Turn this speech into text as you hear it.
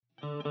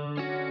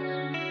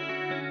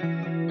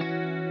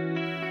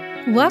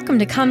Welcome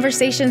to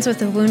Conversations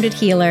with a Wounded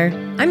Healer.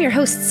 I'm your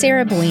host,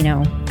 Sarah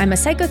Bueno. I'm a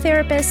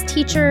psychotherapist,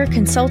 teacher,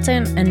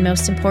 consultant, and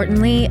most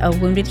importantly, a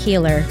wounded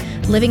healer,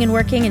 living and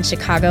working in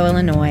Chicago,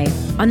 Illinois.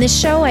 On this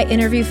show, I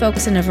interview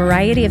folks in a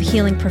variety of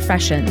healing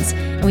professions,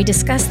 and we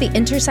discuss the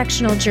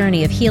intersectional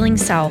journey of healing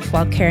self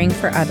while caring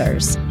for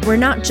others. We're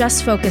not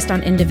just focused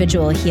on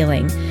individual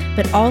healing,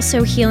 but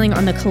also healing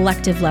on the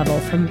collective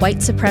level from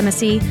white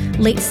supremacy,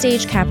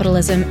 late-stage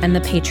capitalism, and the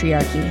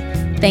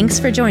patriarchy. Thanks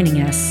for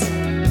joining us.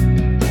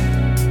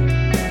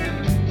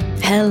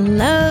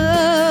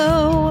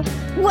 Hello!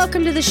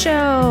 Welcome to the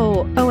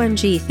show!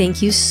 OMG,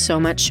 thank you so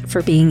much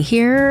for being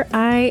here.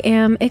 I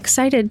am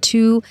excited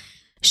to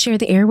share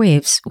the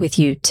airwaves with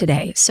you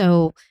today.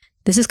 So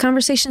this is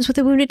Conversations with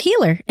a Wounded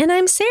Healer, and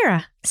I'm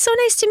Sarah. So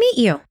nice to meet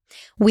you.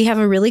 We have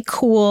a really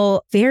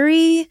cool,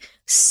 very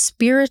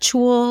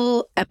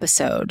spiritual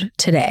episode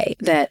today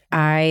that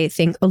I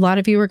think a lot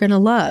of you are going to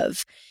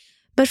love.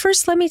 But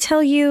first, let me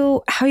tell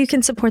you how you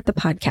can support the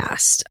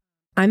podcast.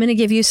 I'm going to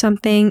give you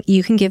something.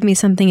 You can give me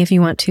something if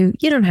you want to.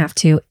 You don't have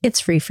to.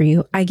 It's free for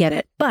you. I get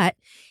it. But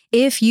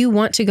if you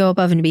want to go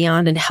above and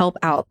beyond and help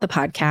out the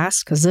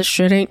podcast, because this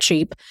shit ain't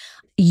cheap,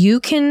 you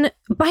can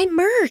buy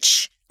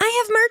merch.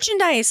 I have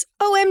merchandise.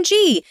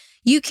 OMG.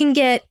 You can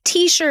get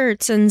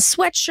t-shirts and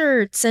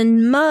sweatshirts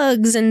and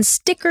mugs and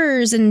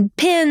stickers and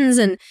pins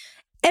and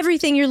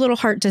everything your little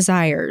heart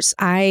desires.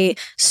 I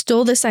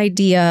stole this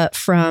idea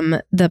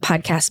from the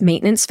podcast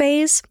maintenance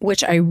phase,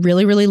 which I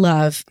really, really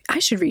love. I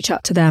should reach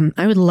out to them.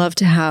 I would love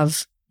to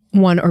have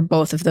one or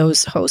both of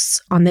those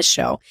hosts on this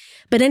show.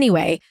 But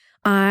anyway,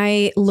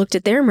 I looked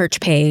at their merch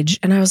page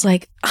and I was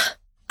like,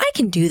 I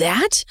can do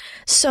that.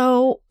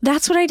 So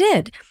that's what I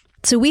did.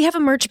 So we have a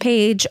merch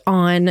page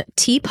on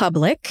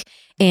TeePublic.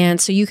 And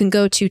so you can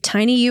go to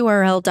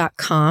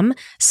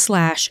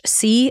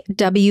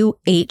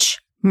tinyurl.com/CWH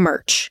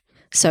merch.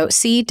 So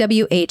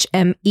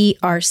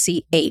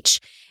CWHMERCH.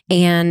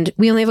 And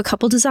we only have a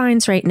couple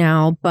designs right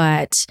now,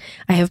 but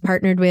I have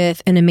partnered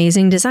with an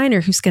amazing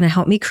designer who's going to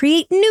help me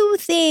create new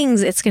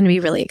things. It's going to be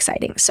really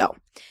exciting. So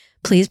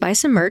please buy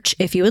some merch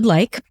if you would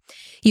like.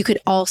 You could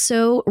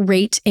also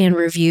rate and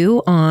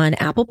review on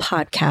Apple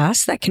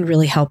Podcasts. That can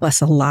really help us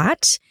a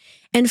lot.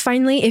 And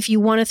finally, if you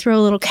want to throw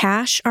a little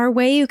cash our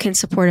way, you can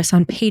support us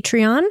on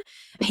Patreon.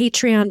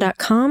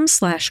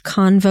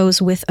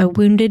 Patreon.com/convos with a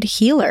wounded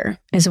healer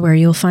is where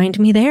you'll find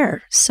me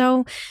there.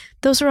 So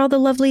those are all the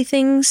lovely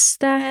things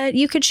that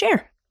you could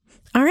share.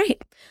 All right.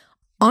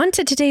 On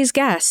to today's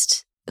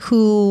guest,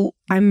 who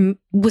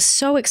was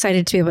so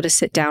excited to be able to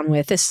sit down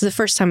with. This is the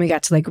first time we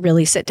got to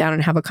really sit down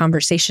and have a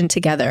conversation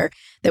together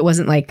that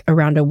wasn't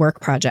around a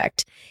work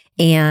project.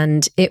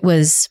 And it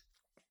was,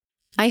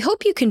 I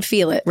hope you can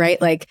feel it,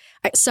 right?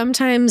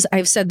 Sometimes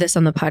I've said this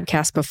on the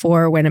podcast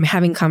before when I'm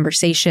having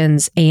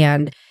conversations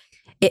and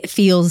it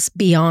feels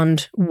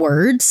beyond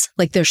words.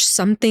 There's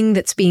something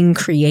that's being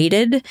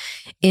created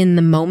in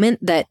the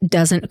moment that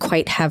doesn't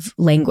quite have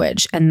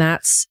language. And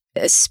that's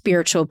a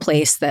spiritual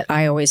place that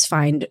I always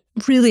find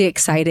really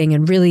exciting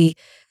and really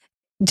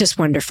just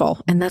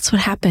wonderful. And that's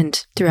what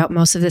happened throughout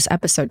most of this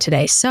episode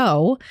today.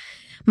 So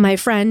my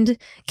friend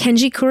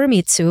Kenji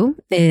Kuramitsu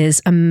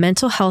is a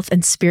mental health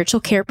and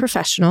spiritual care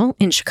professional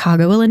in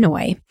Chicago,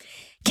 Illinois.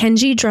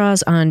 Kenji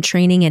draws on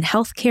training in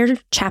healthcare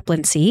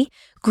chaplaincy,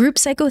 group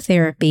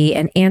psychotherapy,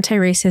 and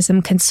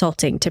anti-racism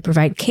consulting to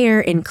provide care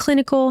in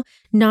clinical,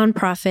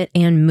 nonprofit,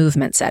 and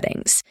movement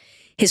settings.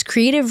 His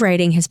creative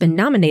writing has been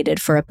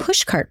nominated for a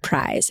Pushcart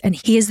Prize, and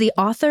he is the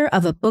author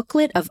of a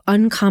booklet of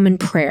uncommon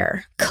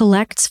prayer,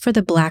 collects for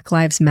the Black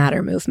Lives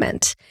Matter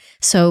movement.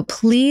 So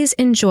please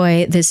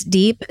enjoy this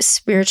deep,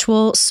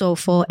 spiritual,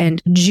 soulful,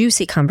 and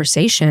juicy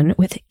conversation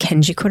with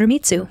Kenji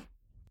Kuramitsu.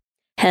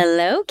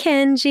 Hello,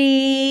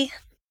 Kenji.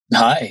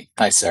 Hi.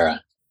 Hi,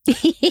 Sarah.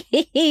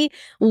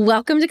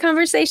 Welcome to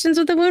Conversations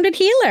with a Wounded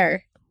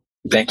Healer.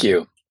 Thank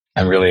you.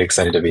 I'm really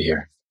excited to be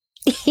here.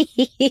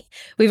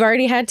 We've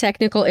already had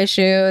technical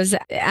issues,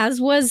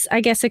 as was, I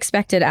guess,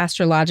 expected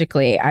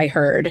astrologically. I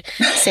heard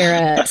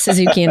Sarah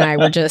Suzuki and I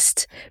were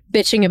just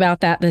bitching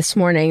about that this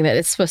morning, that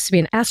it's supposed to be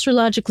an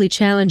astrologically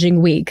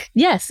challenging week.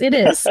 Yes, it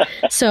is.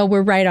 So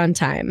we're right on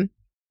time.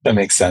 That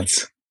makes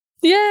sense.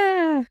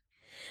 Yeah.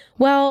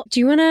 Well, do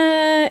you want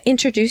to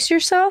introduce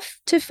yourself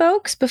to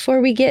folks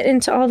before we get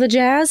into all the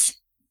jazz?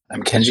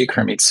 I'm Kenji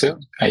Kuramitsu.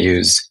 I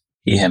use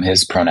he, him,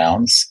 his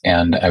pronouns,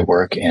 and I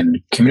work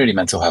in community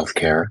mental health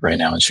care right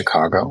now in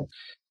Chicago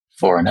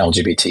for an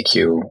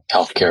LGBTQ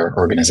healthcare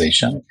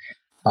organization.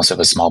 I also have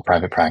a small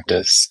private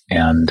practice,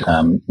 and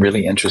I'm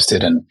really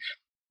interested in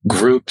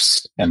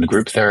groups and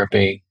group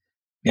therapy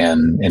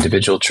and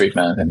individual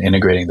treatment and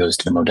integrating those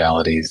two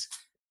modalities.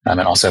 And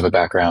also have a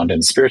background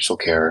in spiritual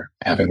care,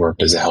 having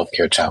worked as a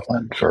healthcare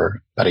chaplain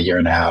for about a year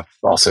and a half,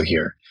 also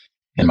here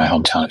in my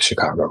hometown of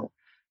Chicago.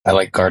 I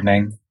like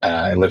gardening.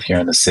 I live here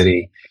in the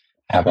city.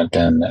 Haven't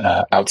been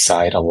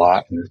outside a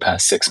lot in the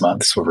past 6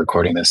 months. We're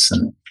recording this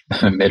in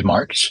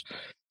mid-March,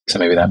 so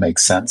maybe that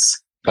makes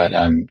sense. But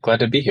I'm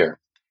glad to be here.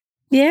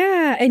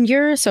 Yeah, and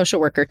you're a social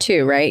worker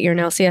too, right? You're an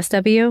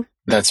LCSW?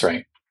 That's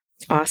right.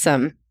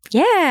 Awesome.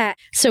 Yeah.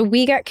 So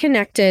we got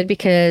connected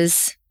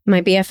because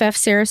my BFF,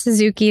 Sarah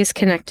Suzuki, is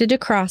connected to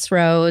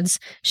Crossroads.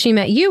 She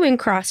met you in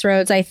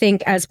Crossroads, I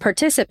think, as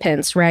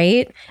participants,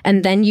 right?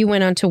 And then you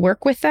went on to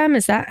work with them.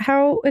 Is that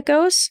how it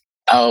goes?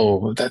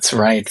 Oh, that's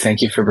right.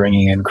 Thank you for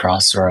bringing in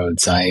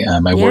Crossroads. I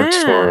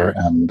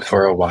worked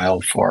for a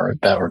while for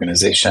that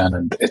organization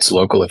and its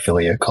local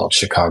affiliate called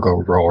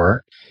Chicago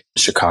ROAR,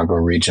 Chicago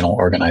Regional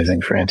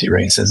Organizing for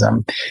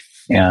Anti-Racism.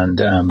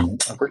 And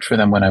I worked for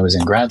them when I was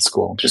in grad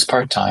school, just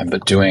part-time,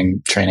 but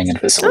doing training and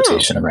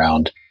facilitation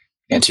around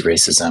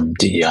anti-racism,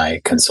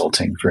 DEI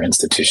consulting for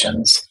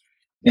institutions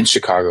in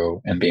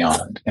Chicago and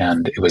beyond.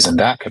 And it was in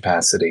that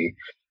capacity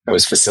I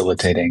was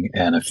facilitating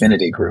an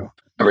affinity group,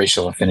 a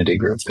racial affinity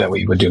group that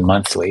we would do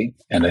monthly.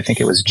 And I think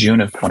it was June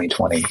of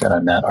 2020 that I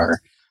met our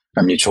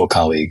mutual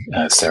colleague,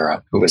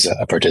 Sarah, who was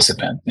a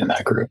participant in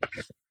that group.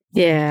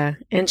 Yeah.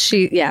 And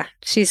she's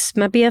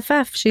my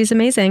BFF. She's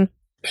amazing.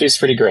 She's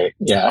pretty great.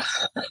 Yeah.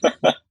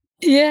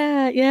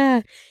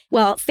 Yeah.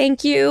 Well,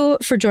 thank you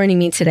for joining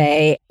me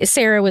today.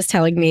 Sarah was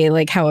telling me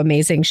like how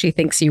amazing she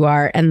thinks you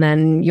are. And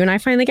then you and I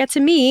finally got to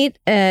meet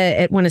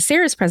at one of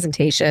Sarah's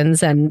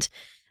presentations. And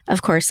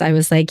of course, I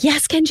was like,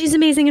 yes, Kenji's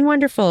amazing and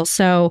wonderful.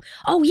 So,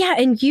 oh yeah.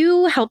 And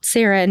you helped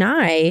Sarah and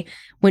I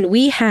when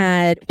we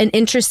had an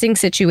interesting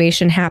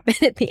situation happen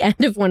at the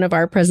end of one of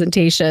our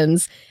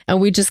presentations.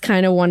 And we just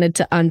kind of wanted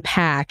to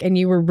unpack. And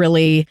you were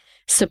really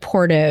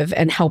supportive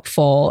and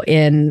helpful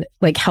in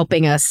like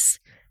helping us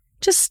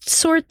just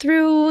sort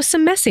through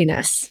some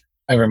messiness.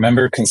 I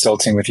remember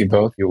consulting with you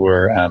both. You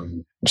were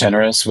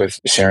generous with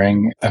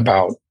sharing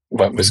about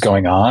what was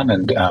going on.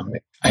 And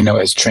I know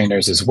as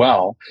trainers as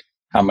well,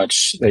 how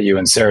much that you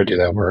and Sarah do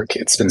that work.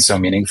 It's been so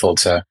meaningful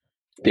to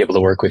be able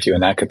to work with you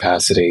in that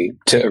capacity,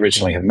 to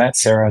originally have met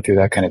Sarah through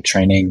that kind of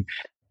training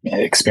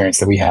experience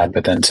that we had,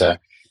 but then to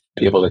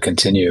be able to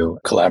continue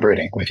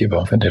collaborating with you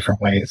both in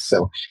different ways.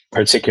 So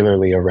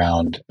particularly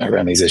around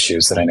these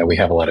issues that I know we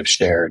have a lot of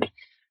shared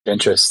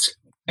interest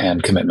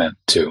and commitment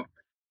to.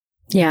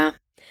 Yeah.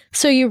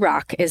 So you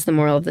rock is the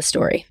moral of the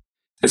story.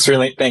 It's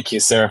really, thank you,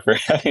 Sarah, for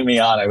having me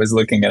on. I was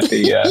looking at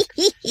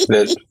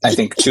the I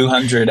think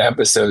 200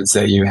 episodes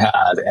that you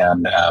had,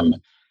 and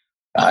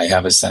I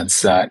have a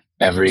sense that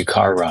every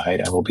car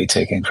ride I will be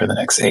taking for the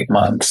next 8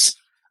 months,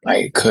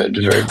 I could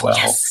very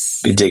well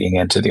be digging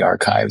into the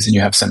archives. And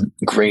you have some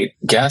great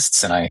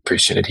guests, and I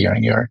appreciated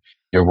hearing your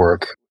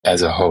work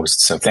as a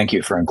host. So thank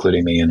you for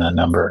including me in that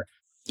number.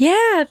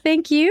 Yeah,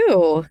 thank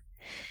you.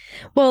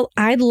 Well,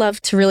 I'd love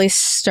to really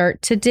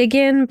start to dig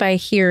in by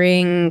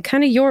hearing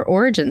kind of your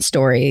origin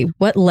story.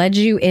 What led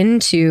you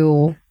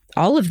into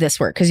all of this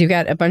work? Because you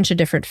got a bunch of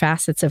different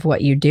facets of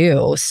what you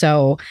do.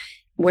 So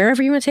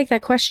wherever you want to take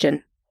that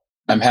question.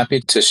 I'm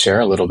happy to share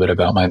a little bit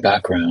about my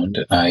background.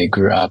 I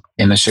grew up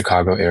in the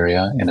Chicago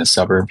area in a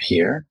suburb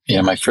here.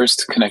 My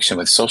first connection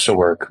with social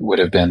work would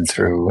have been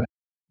through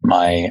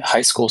my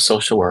high school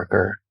social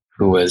worker,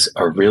 who was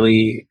a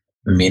really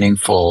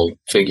meaningful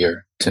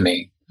figure to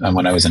me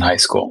when I was in high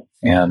school.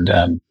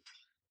 And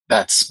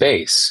that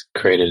space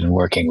created in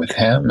working with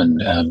him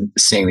and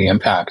seeing the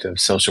impact of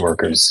social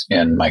workers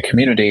in my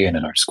community and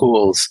in our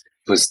schools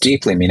was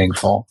deeply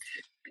meaningful.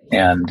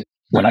 And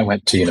when I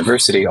went to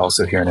university,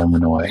 also here in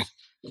Illinois,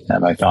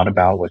 I thought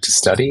about what to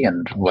study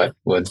and what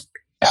would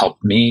help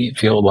me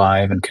feel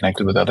alive and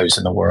connected with others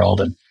in the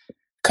world and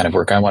kind of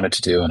work I wanted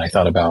to do. And I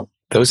thought about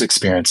those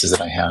experiences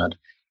that I had,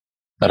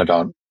 thought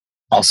about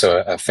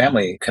also a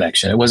family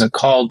connection. It wasn't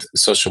called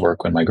social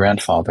work when my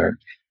grandfather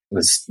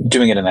was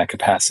doing it in that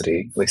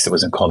capacity. At least it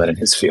wasn't called that in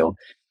his field.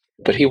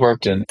 But he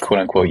worked in quote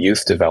unquote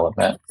youth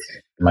development.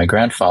 My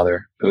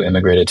grandfather, who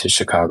immigrated to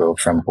Chicago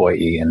from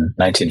Hawaii in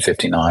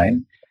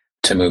 1959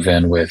 to move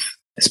in with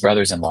his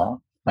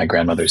brothers-in-law, my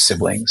grandmother's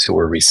siblings, who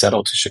were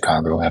resettled to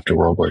Chicago after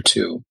World War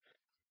II.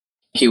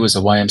 He was a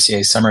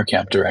YMCA summer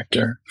camp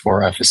director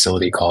for a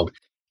facility called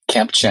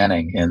Camp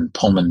Channing in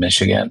Pullman,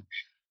 Michigan.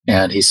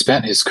 And he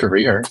spent his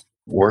career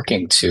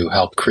working to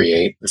help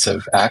create sort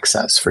of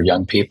access for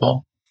young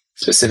people,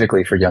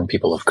 specifically for young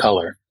people of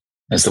color,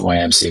 as the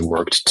YMCA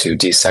worked to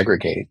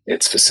desegregate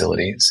its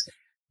facilities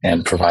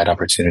and provide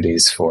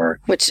opportunities for...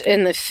 Which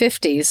in the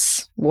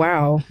 50s,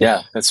 wow.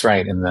 Yeah, that's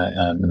right, in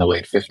the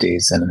late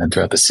 50s and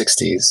throughout the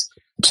 60s,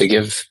 to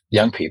give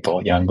young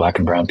people, young Black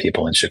and brown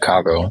people in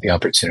Chicago, the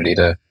opportunity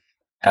to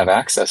have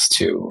access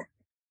to...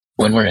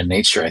 When we're in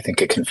nature, I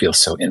think it can feel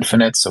so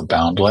infinite, so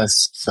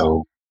boundless,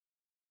 so...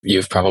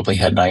 You've probably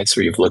had nights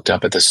where you've looked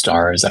up at the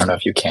stars. I don't know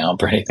if you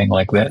camp or anything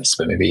like this,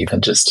 but maybe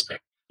even just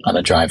on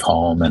a drive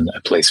home and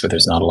a place where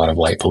there's not a lot of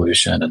light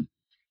pollution. And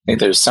I think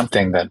there's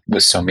something that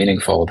was so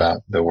meaningful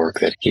about the work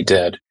that he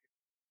did,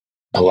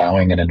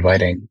 allowing and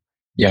inviting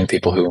young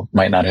people who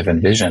might not have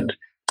envisioned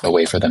a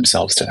way for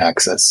themselves to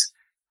access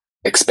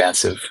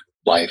expansive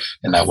life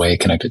in that way,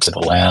 connected to the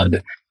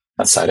land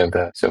outside of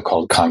the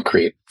so-called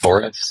concrete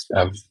forests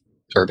of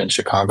urban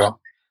Chicago.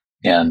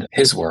 And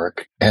his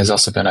work has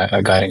also been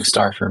a guiding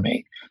star for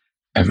me.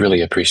 I've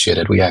really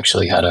appreciated. We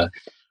actually had a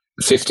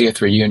 50th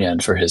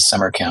reunion for his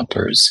summer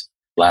campers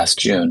last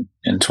June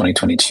in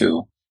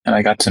 2022. And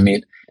I got to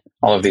meet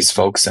all of these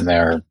folks in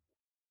their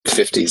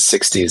 50s,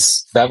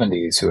 60s,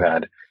 70s who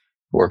had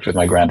worked with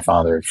my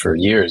grandfather for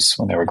years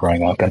when they were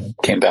growing up and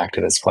came back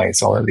to this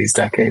place all of these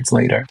decades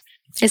later.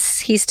 Is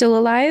he still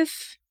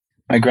alive?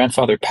 My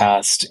grandfather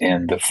passed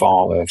in the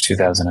fall of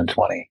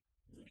 2020.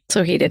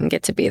 So he didn't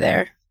get to be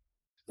there.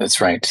 That's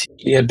right.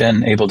 He had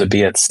been able to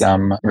be at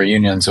some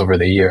reunions over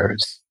the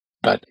years,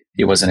 but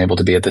he wasn't able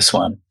to be at this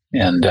one.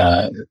 And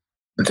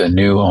the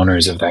new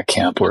owners of that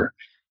camp were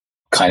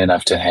kind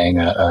enough to hang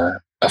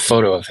a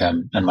photo of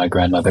him and my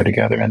grandmother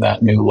together in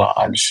that new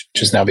lodge, which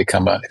has now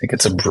become I think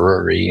it's a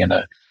brewery, and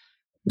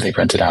they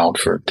rent it out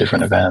for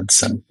different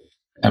events. And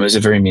it was a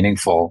very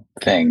meaningful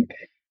thing.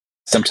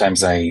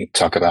 Sometimes I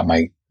talk about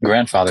my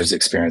grandfather's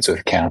experience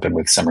with camp and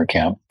with summer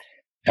camp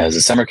as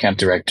a summer camp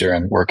director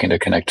and working to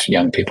connect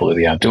young people to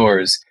the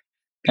outdoors.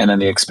 And then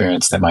the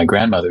experience that my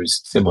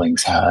grandmother's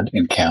siblings had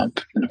in camp,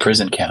 in a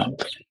prison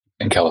camp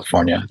in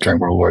California during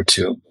World War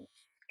II.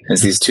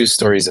 There's these two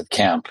stories of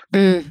camp.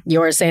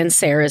 Yours and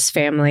Sarah's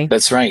family.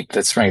 That's right.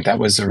 That's right. That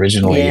was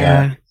originally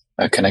a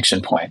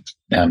connection point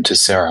to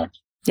Sarah.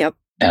 Yep.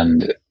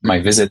 And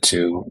my visit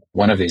to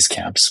one of these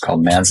camps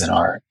called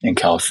Manzanar in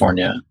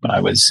California when I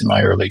was in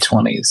my early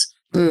 20s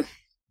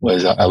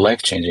was a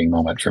life-changing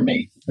moment for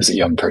me as a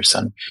young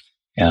person.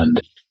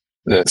 And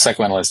the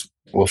psychoanalyst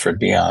Wilfred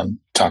Bion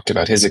talked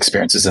about his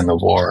experiences in the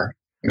war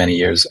many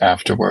years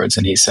afterwards.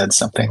 And he said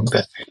something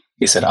that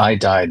he said, I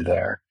died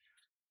there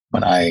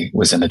when I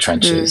was in the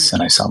trenches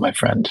and I saw my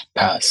friend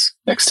pass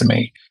next to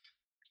me.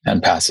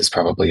 And pass is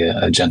probably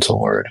a gentle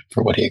word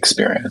for what he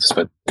experienced.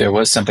 But there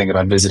was something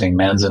about visiting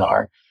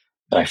Manzanar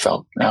that I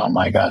felt, oh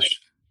my gosh,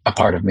 a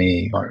part of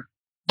me or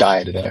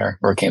died there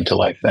or came to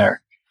life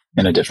there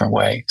in a different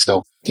way.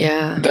 So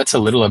that's a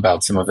little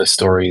about some of the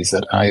stories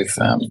that I've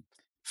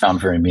found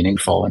very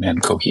meaningful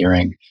and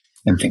cohering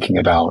in thinking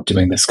about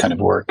doing this kind of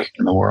work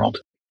in the world.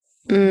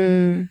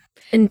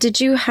 And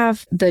did you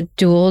have the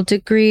dual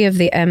degree of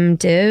the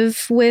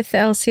MDiv with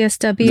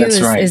LCSW? That's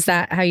right. Is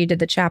that how you did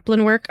the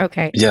chaplain work?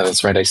 Okay. Yeah,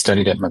 that's right. I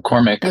studied at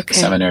McCormick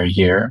Seminary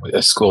here,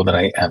 a school that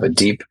I have a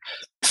deep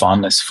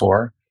fondness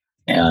for.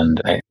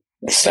 And I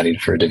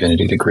studied for a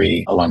divinity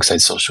degree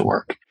alongside social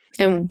work.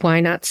 And why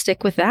not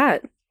stick with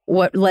that?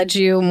 What led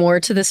you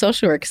more to the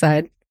social work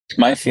side?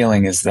 My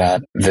feeling is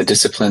that the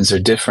disciplines are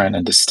different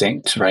and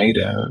distinct, right?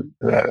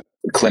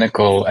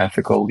 Clinical,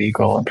 ethical,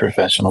 legal, and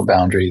professional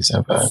boundaries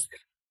of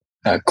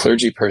a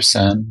clergy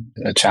person,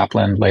 a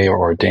chaplain, lay or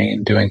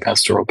ordained, doing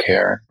pastoral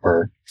care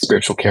or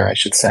spiritual care, I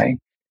should say,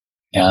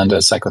 and a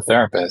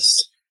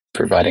psychotherapist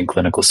providing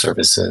clinical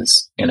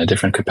services in a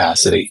different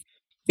capacity.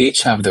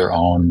 Each have their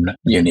own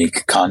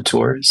unique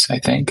contours, I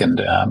think. And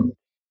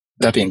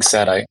that being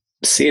said, I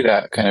see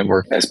that kind of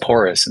work as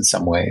porous in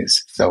some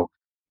ways. So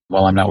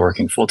while I'm not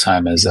working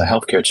full-time as a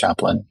healthcare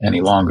chaplain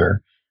any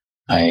longer,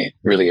 I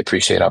really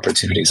appreciate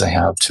opportunities I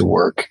have to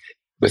work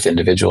with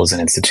individuals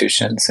and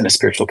institutions in a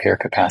spiritual care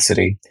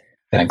capacity.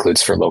 That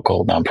includes for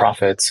local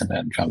nonprofits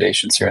and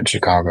foundations here in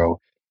Chicago.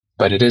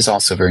 But it is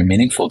also very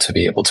meaningful to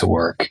be able to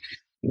work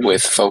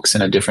with folks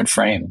in a different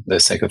frame, the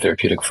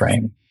psychotherapeutic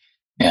frame,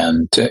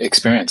 and to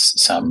experience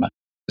some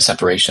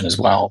separation as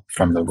well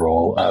from the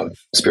role of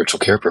spiritual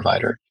care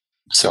provider.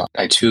 So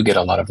I too get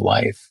a lot of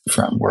life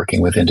from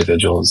working with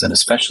individuals and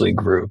especially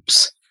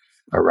groups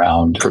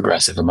around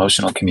progressive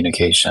emotional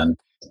communication,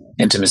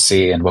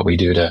 intimacy, and what we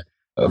do to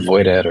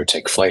avoid it or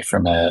take flight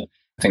from it,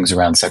 things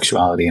around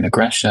sexuality and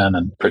aggression,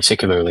 and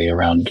particularly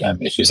around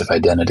issues of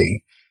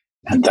identity.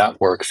 And that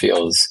work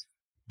feels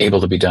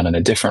able to be done in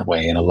a different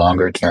way, in a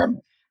longer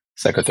term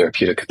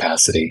psychotherapeutic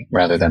capacity,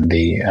 rather than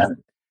the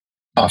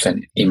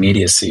often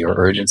immediacy or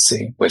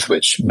urgency with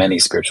which many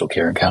spiritual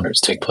care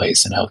encounters take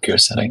place in healthcare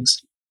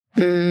settings.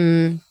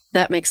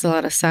 That makes a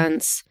lot of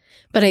sense.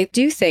 But I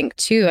do think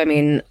too, I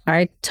mean,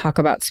 I talk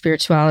about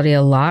spirituality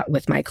a lot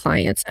with my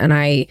clients, and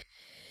I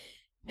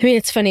mean,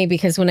 it's funny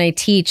because when I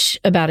teach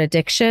about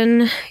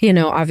addiction, you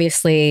know,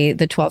 obviously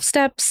the 12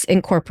 steps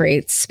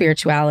incorporates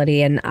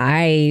spirituality, and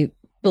I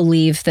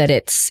believe that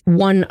it's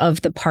one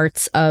of the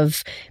parts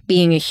of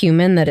being a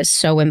human that is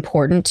so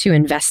important to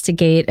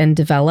investigate and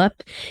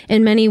develop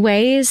in many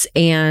ways.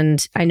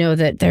 And I know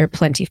that there are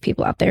plenty of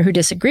people out there who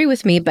disagree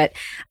with me, but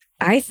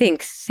I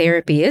think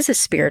therapy is a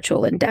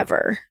spiritual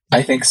endeavor.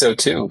 I think so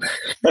too.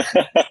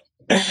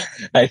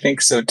 I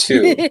think so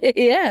too.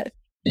 Yeah.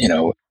 You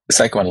know,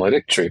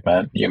 psychoanalytic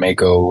treatment, you may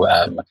go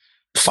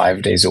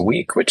 5 days a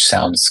week, which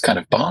sounds kind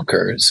of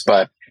bonkers.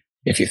 But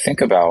if you think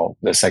about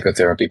the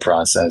psychotherapy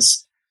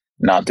process,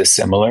 not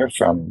dissimilar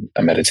from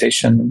a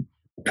meditation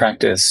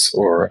practice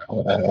or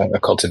a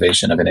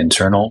cultivation of an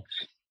internal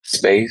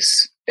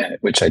space,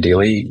 which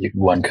ideally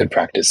one could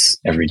practice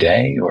every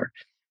day, or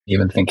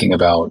even thinking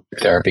about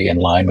therapy in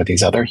line with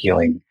these other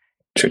healing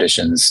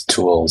traditions,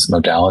 tools,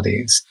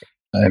 modalities,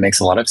 it makes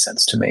a lot of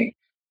sense to me.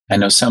 I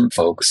know some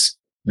folks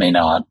may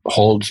not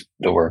hold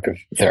the work of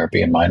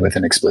therapy in mind with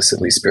an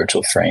explicitly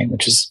spiritual frame,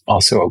 which is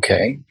also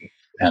okay.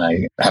 And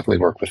I happily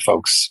work with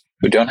folks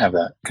who don't have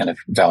that kind of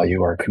value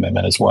or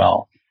commitment as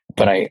well.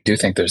 But I do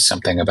think there's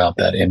something about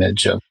that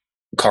image of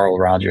Carl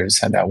Rogers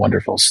had that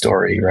wonderful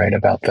story, right,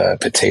 about the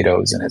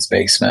potatoes in his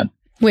basement.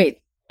 Wait,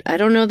 I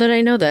don't know that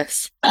I know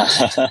this.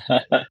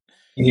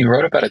 He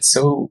wrote about it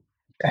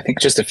I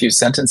think just a few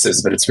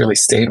sentences, but it's really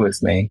stayed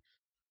with me.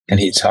 And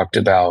he talked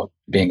about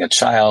being a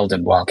child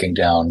and walking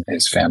down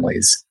his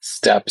family's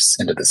steps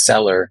into the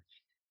cellar.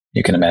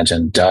 You can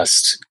imagine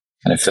dust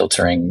kind of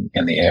filtering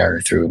in the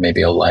air through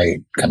maybe a light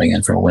coming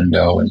in from a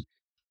window. And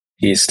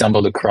he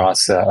stumbled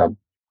across a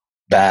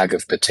bag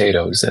of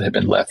potatoes that had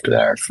been left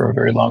there for a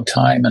very long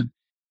time, and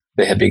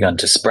they had begun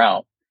to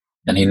sprout.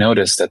 And he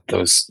noticed that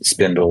those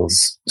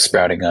spindles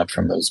sprouting up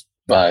from those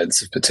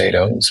buds of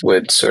potatoes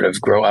would sort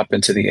of grow up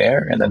into the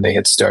air, and then they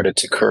had started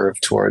to curve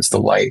towards the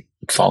light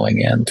falling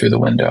in through the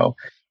window.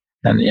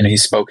 And he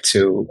spoke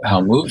to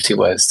how moved he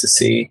was to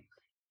see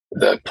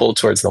the pull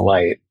towards the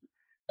light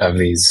of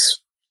these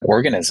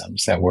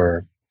organisms that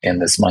were in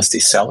this musty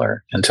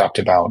cellar, and talked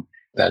about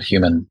that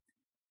human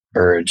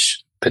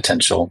urge,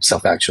 potential,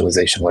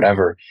 self-actualization,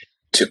 whatever,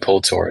 to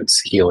pull towards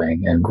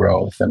healing and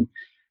growth. And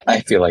I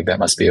feel like that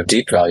must be of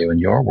deep value in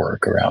your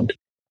work around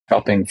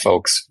helping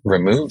folks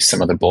remove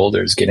some of the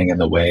boulders getting in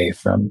the way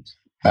from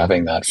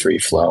having that free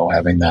flow,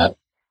 having that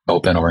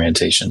open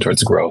orientation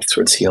towards growth,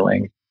 towards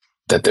healing,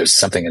 that there's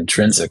something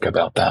intrinsic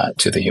about that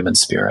to the human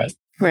spirit.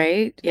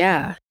 Right.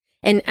 Yeah.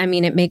 And I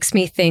mean, it makes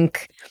me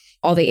think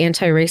all the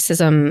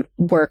anti-racism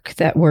work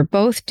that we're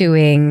both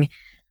doing,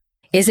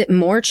 is it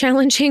more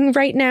challenging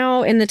right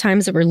now in the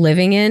times that we're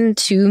living in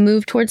to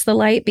move towards the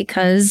light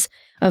because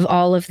of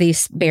all of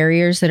these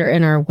barriers that are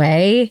in our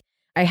way?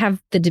 I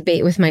have the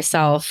debate with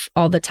myself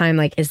all the time,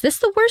 like, is this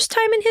the worst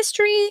time in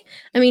history?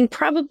 I mean,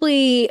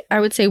 probably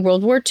I would say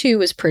World War II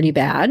was pretty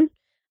bad.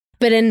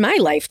 But in my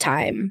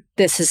lifetime,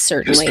 this is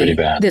certainly pretty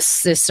bad.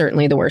 This is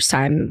certainly the worst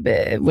time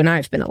when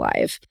I've been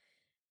alive.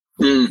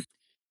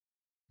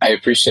 I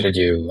appreciated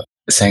you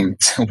saying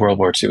World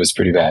War II was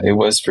pretty bad. It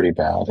was pretty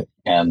bad.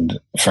 And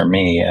for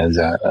me, as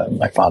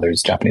my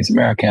father's Japanese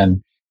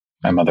American,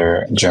 my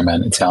mother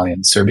German,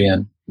 Italian,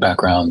 Serbian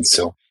background.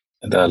 So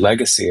the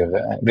legacy of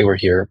it, they were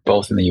here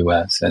both in the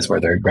U.S. as were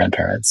their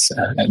grandparents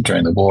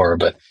during the war.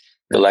 But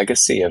the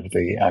legacy of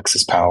the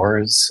Axis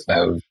powers,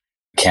 of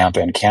camp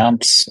and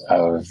camps,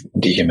 of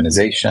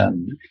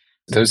dehumanization,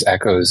 those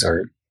echoes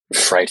are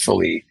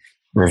frightfully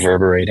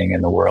reverberating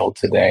in the world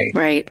today.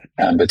 Right.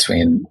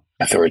 Between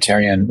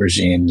authoritarian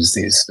regimes,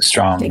 these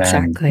strong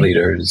men,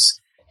 leaders.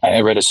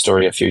 I read a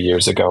story a few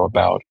years ago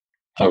about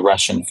a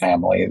Russian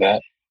family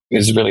that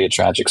is really a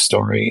tragic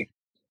story.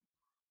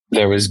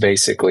 There was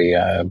basically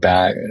a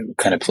bag,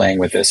 kind of playing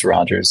with this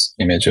Rogers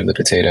image of the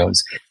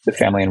potatoes. The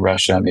family in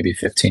Russia, maybe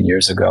 15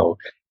 years ago,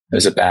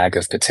 there's a bag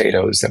of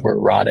potatoes that were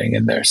rotting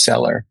in their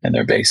cellar, in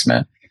their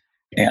basement.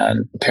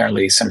 And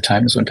apparently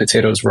sometimes when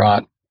potatoes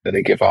rot,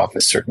 they give off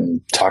a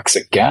certain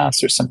toxic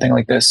gas or something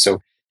like this.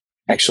 So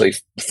actually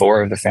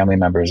 4 of the family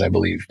members, I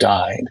believe,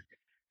 died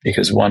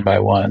because one by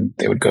one,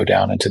 they would go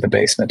down into the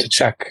basement to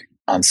check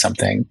on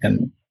something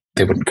and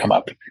they wouldn't come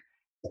up.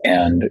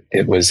 And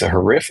it was a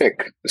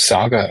horrific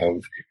saga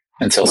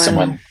until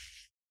someone,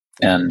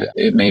 and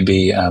it may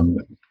be, I'm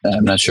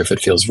not sure if it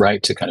feels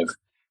right to kind of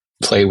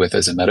play with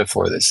as a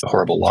metaphor this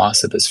horrible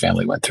loss that this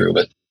family went through,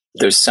 but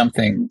there's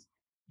something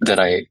that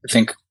I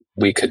think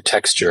we could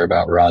texture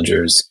about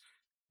Rogers'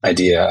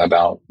 idea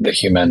about the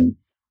human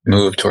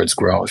move towards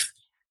growth,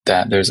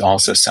 that there's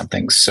also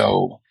something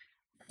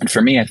and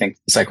for me, I think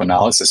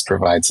psychoanalysis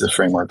provides the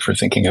framework for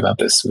thinking about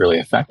this really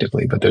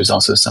effectively, but there's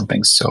also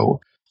something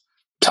so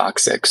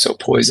toxic, so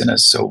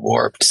poisonous, so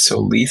warped, so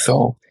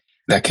lethal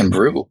that can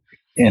brew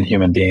in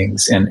human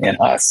beings, in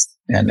us,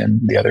 and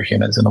in the other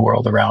humans in the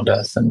world around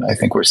us. And I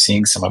think we're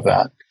seeing some of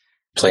that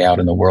play out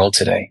in the world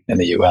today, in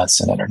the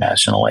US and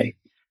internationally.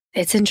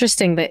 It's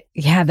interesting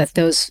that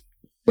those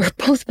were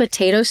both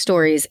potato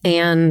stories.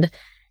 And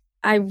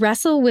I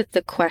wrestle with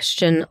the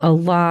question a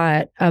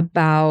lot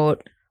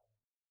about,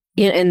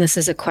 and this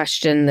is a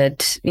question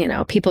that,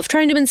 people have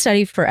tried to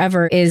study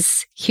forever.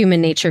 Is human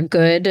nature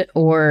good,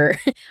 or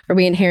are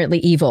we inherently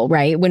evil,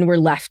 right? When we're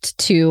left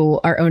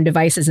to our own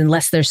devices,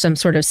 unless there's some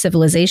sort of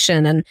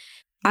civilization. And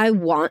I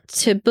want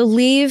to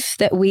believe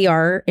that we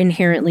are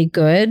inherently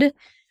good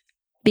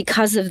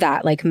because of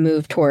that,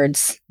 move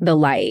towards the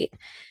light.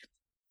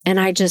 And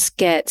I just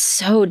get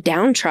so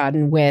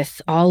downtrodden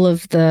with all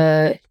of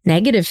the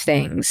negative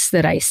things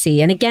that I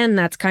see. And again,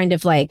 that's kind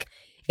of like,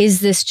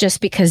 is this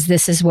just because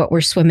this is what we're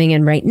swimming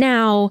in right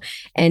now?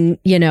 And,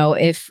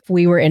 if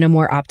we were in a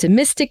more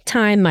optimistic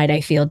time, might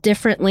I feel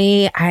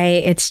differently?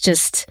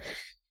 It's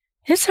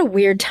a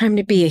weird time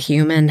to be a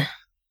human.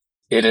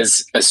 It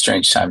is a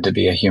strange time to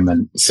be a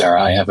human,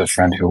 Sarah. I have a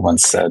friend who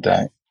once said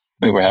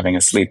we were having a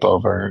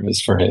sleepover. It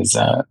was for his,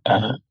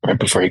 right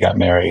before he got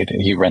married.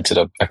 He rented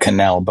a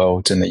canal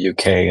boat in the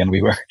UK, and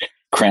we were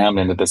crammed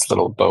into this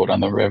little boat on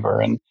the river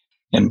and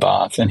in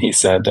Bath. And he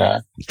said...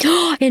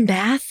 in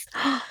Bath?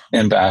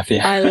 In Bath,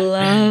 yeah. I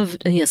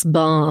loved... Yes,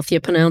 Bath.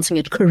 You're pronouncing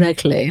it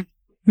correctly.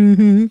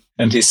 Mm-hmm.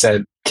 And he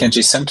said,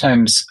 Kenji,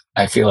 sometimes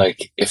I feel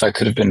like if I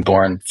could have been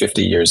born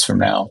 50 years from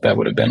now, that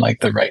would have been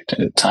the right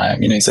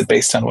time. He said,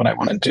 based on what I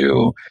want to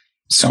do,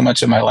 so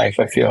much of my life,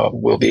 I feel,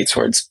 will be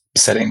towards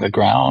setting the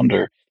ground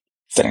or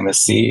setting the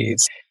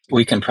seeds.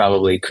 We can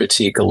probably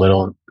critique a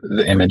little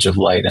the image of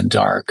light and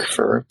dark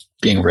for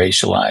being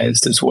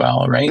racialized as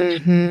well, right?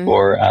 Mm-hmm.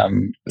 Or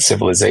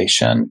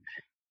civilization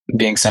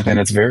being something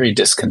that's very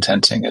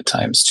discontenting at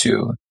times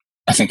too.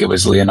 I think it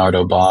was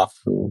Leonardo Boff,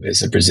 who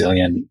is a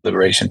Brazilian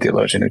liberation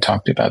theologian, who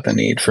talked about the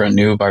need for a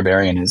new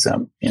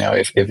barbarianism.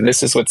 If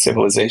this is what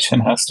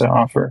civilization has to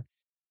offer,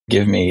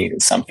 give me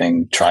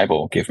something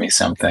tribal, give me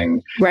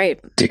something right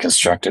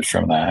deconstructed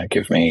from that,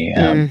 give me.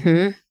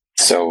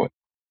 So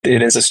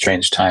it is a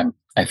strange time,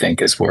 I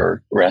think, as we're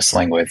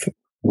wrestling with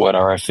what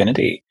our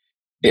affinity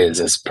is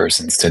as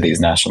persons to these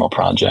national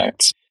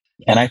projects.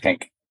 And I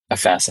think a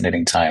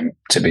fascinating time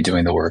to be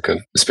doing the work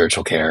of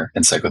spiritual care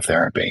and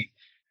psychotherapy.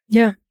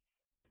 Yeah.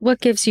 What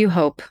gives you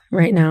hope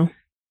right now?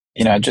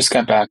 I just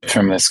got back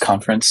from this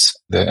conference,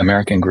 the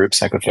American Group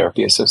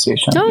Psychotherapy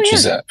Association, which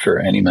is for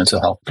any mental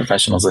health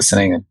professionals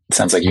listening. It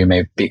sounds like you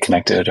may be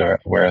connected or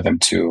aware of them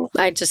too.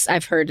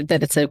 I've heard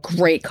that it's a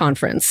great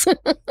conference.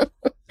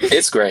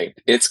 It's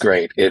great. It's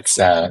great. It's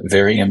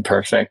very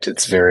imperfect.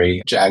 It's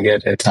very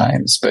jagged at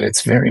times, but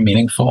it's very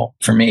meaningful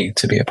for me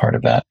to be a part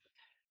of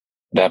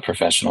that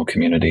professional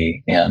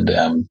community.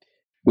 And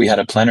we had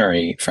a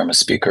plenary from a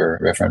speaker,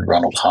 Reverend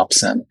Ronald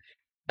Hobson,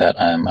 that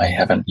I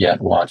haven't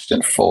yet watched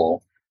in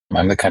full.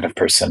 I'm the kind of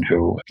person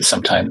who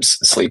sometimes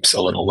sleeps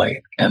a little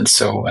late. And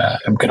so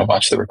I'm going to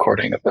watch the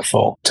recording of the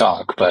full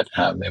talk, but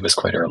it was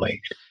quite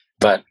early.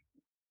 But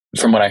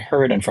from what I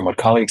heard and from what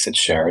colleagues had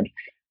shared,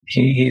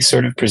 he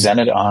sort of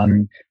presented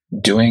on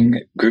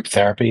doing group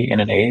therapy in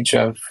an age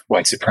of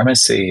white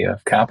supremacy,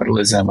 of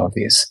capitalism, of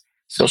these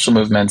social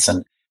movements.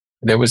 And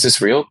there was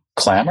this real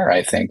clamor,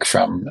 I think,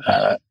 from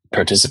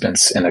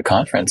participants in the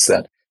conference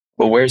that,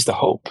 well, where's the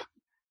hope?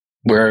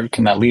 Where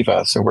can that leave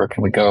us, or where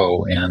can we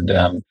go? And,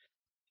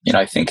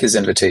 I think his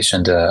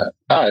invitation to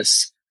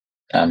us,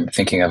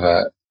 thinking of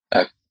a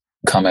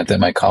comment that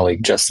my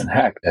colleague Justin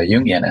Heck, a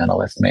Jungian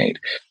analyst, made,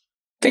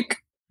 I think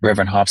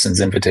Reverend Hobson's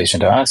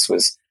invitation to us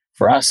was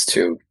for us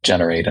to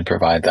generate and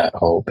provide that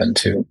hope and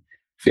to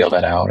feel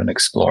that out and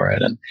explore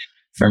it. And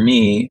for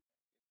me,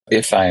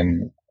 if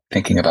I'm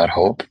thinking about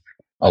hope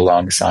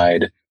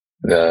alongside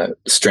the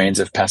strains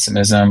of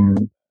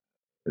pessimism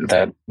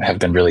that have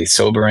been really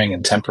sobering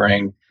and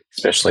tempering,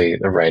 especially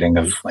the writing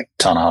of like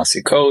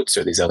Ta-Nehisi Coates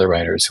or these other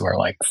writers who are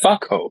like,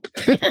 fuck hope.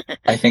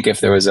 I think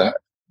if there was a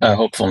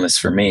hopefulness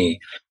for me,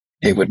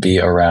 it would be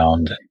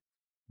around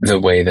the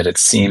way that it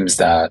seems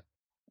that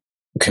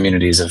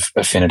communities of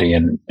affinity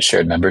and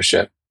shared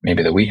membership,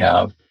 maybe that we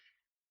have,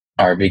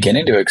 are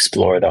beginning to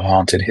explore the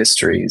haunted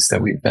histories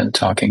that we've been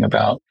talking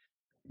about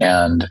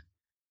and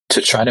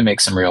to try to make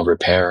some real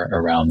repair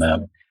around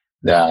them.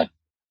 That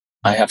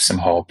I have some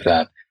hope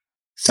that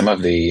some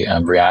of the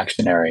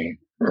reactionary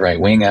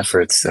right-wing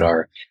efforts that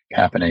are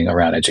happening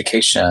around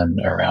education,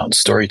 around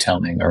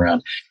storytelling,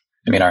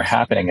 are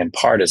happening in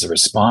part as a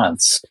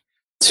response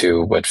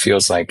to what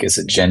feels like is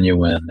a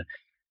genuine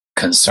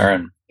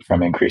concern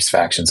from increased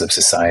factions of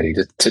society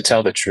to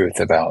tell the truth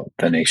about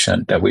the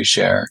nation that we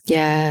share.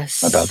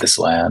 Yes. About this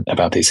land,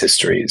 about these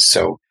histories.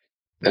 So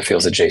that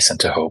feels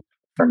adjacent to hope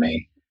for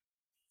me.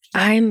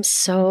 I'm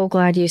so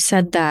glad you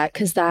said that,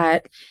 because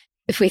that,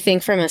 if we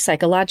think from a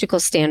psychological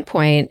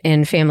standpoint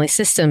in family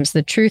systems,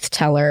 the truth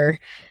teller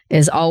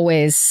is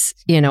always,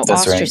 That's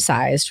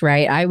ostracized,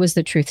 right? I was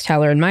the truth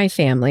teller in my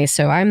family.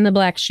 So I'm the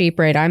black sheep,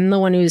 right? I'm the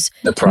one who's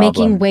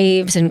making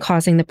waves and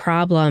causing the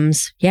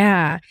problems.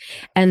 Yeah.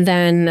 And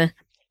then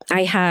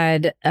I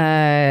had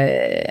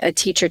a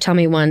teacher tell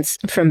me once,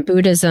 from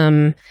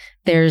Buddhism,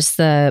 there's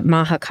the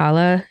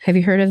Mahakala. Have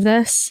you heard of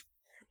this?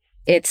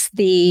 It's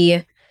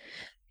the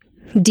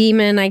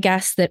demon, I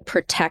guess, that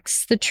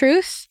protects the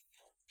truth.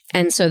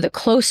 And so the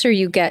closer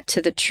you get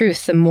to the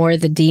truth, the more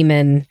the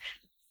demon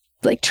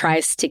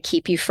tries to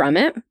keep you from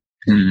it.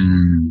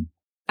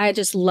 I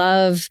just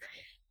love,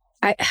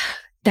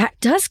 that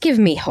does give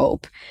me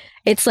hope.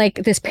 It's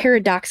like this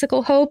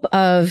paradoxical hope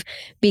of,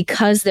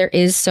 because there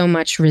is so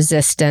much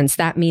resistance,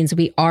 that means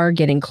we are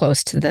getting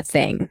close to the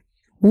thing.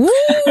 Woo,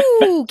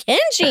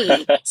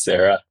 Kenji.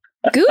 Sarah.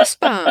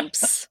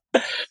 Goosebumps.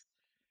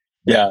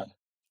 Yeah.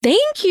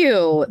 Thank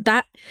you.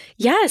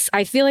 Yes,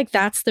 I feel like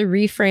that's the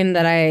reframe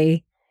that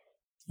I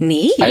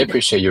need. I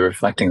appreciate you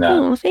reflecting that.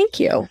 Oh, thank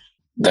you.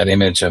 That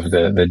image of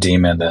the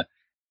demon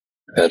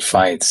that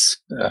fights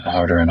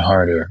harder and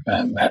harder.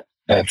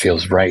 That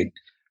feels right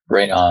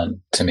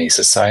on to me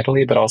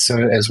societally, but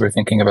also as we're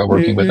thinking about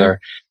working with our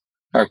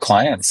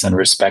clients and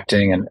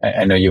respecting. And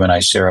I know you and I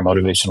share a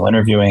motivational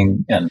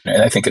interviewing, and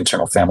I think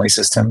internal family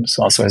systems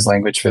also has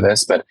language for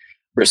this, but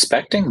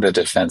respecting the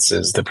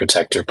defenses, the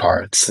protector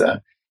parts,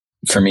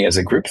 for me as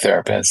a group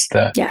therapist,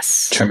 the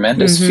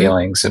tremendous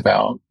feelings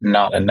about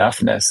not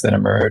enoughness that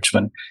emerge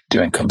when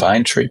doing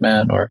combined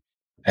treatment. Or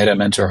I had a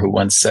mentor who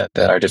once said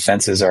that our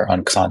defenses are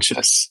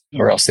unconscious,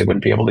 or else they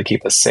wouldn't be able to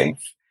keep us safe.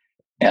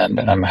 And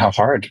how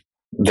hard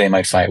they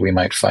might fight, we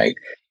might fight,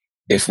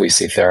 if we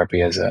see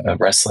therapy as a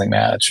wrestling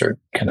match, or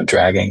kind of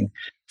dragging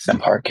some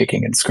heart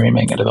kicking and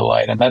screaming into the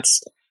light. And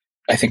that's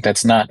I think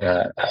that's not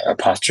a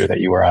posture that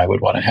you or I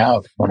would want to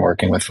have when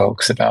working with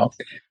folks about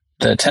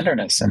the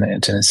tenderness and the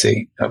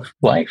intimacy of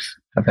life,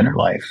 of inner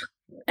life.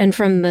 And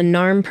from the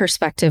NARM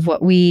perspective,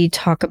 what we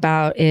talk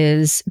about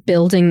is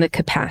building the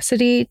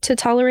capacity to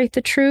tolerate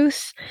the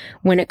truth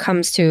when it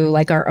comes to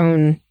like our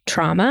own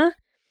trauma.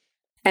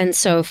 And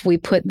so if we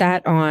put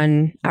that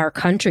on our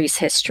country's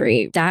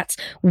history, that's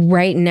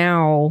right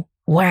now,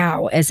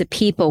 wow, as a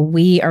people,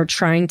 we are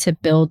trying to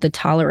build the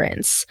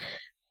tolerance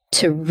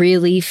to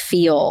really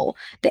feel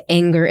the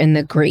anger and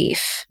the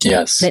grief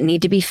that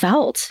need to be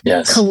felt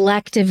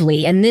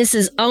collectively. And this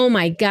is, oh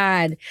my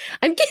God,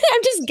 I'm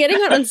just getting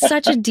on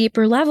such a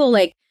deeper level.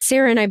 Like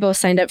Sarah and I both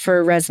signed up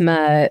for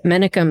Resmaa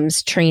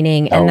Menakem's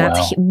training. And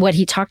what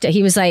he talked to.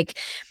 He was like,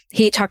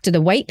 he talked to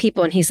the white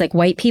people and he's like,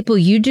 white people,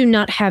 you do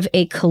not have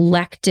a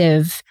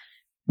collective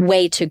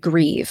way to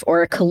grieve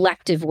or a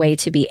collective way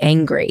to be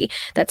angry.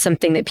 That's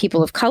something that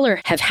people of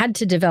color have had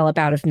to develop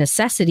out of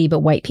necessity, but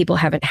white people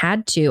haven't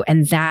had to.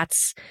 And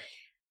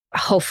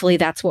hopefully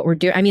that's what we're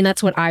doing. I mean,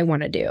 that's what I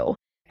want to do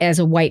as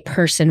a white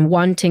person,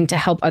 wanting to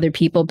help other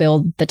people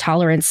build the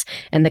tolerance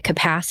and the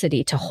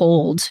capacity to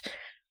hold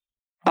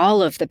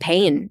all of the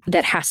pain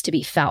that has to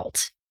be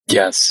felt.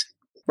 Yes.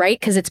 Right?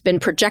 Because it's been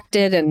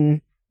projected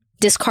and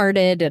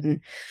discarded and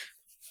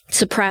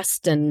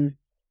suppressed and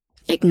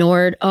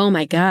ignored. Oh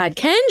my God,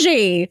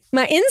 Kenji,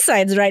 my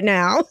insides right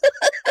now.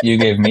 You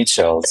gave me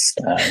chills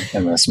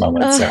in this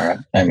moment,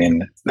 Sarah. I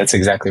mean, that's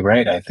exactly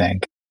right, I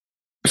think.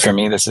 For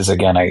me, this is,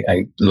 again,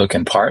 I look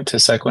in part to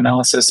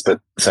psychoanalysis, but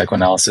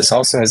psychoanalysis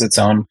also has its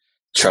own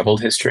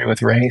troubled history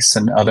with race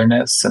and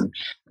otherness.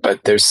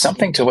 But there's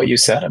something to what you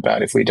said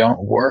about if we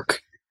don't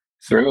work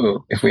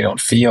through, if we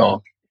don't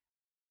feel,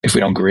 if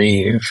we don't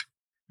grieve,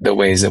 the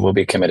ways that we'll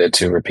be committed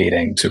to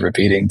repeating.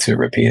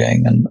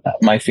 And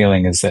my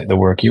feeling is that the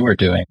work you were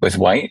doing with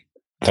white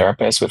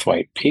therapists, with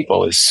white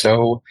people is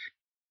so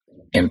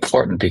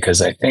important because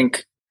I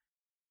think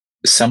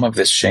some of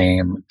the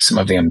shame, some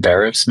of the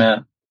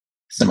embarrassment,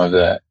 some of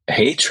the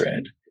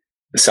hatred,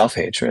 the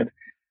self-hatred,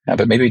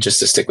 but maybe just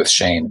to stick with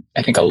shame,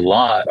 I think a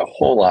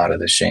whole lot of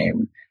the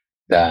shame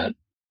that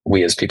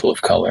we as people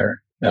of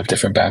color, of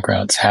different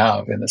backgrounds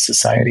have in the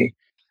society,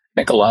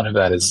 I think a lot of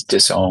that is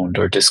disowned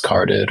or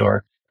discarded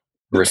or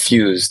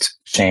refused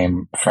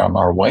shame from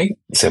our white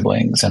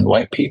siblings and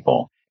white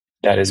people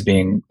that is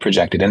being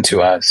projected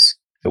into us,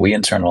 that we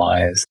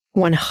internalize.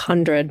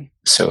 100.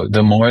 So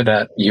the more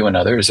that you and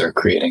others are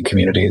creating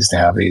communities to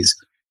have these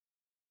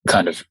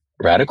kind of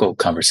radical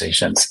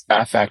conversations,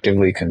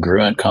 affectively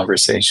congruent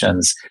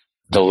conversations,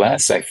 the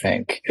less I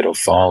think it'll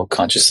fall,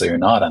 consciously or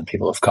not, on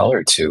people of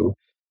color to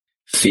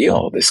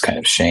feel this kind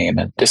of shame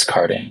and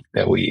discarding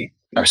that we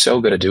are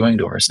so good at doing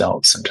to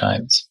ourselves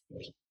sometimes.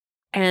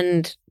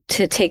 And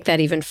to take that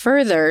even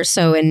further,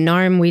 so in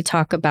NARM, we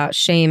talk about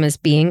shame as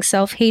being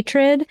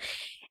self-hatred.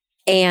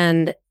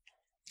 And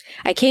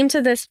I came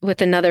to this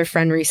with another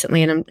friend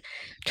recently, and I'm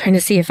trying to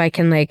see if I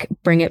can like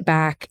bring it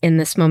back in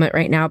this moment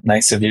right now.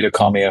 Nice of you to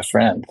call me a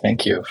friend.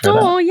 Thank you for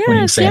that. Yes, when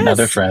you say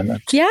another friend.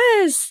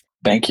 Yes.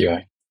 Thank you.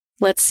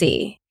 Let's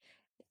see.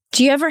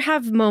 Do you ever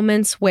have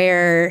moments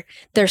where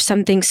there's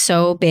something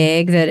so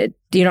big that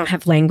you don't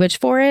have language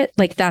for it?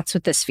 Like that's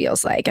what this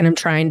feels like. And I'm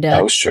trying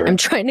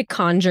to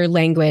conjure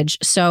language.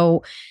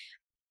 So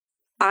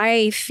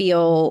I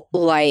feel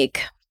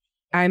like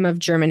I'm of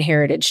German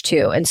heritage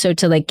too. And so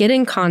to like get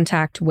in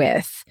contact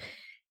with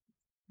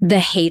the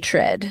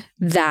hatred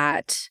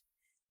that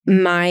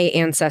my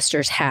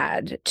ancestors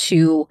had,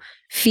 to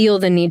feel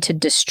the need to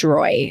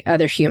destroy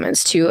other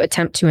humans, to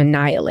attempt to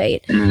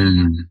annihilate.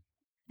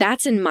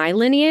 That's in my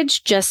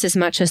lineage just as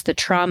much as the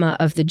trauma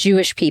of the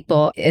Jewish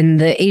people and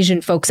the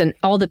Asian folks and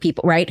all the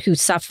people, right, who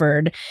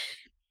suffered.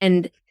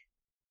 And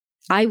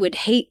I would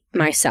hate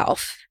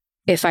myself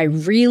if I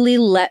really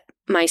let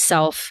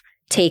myself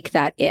take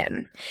that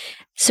in.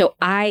 So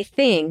I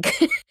think,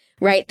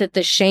 right, that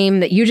the shame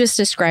that you just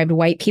described,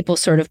 white people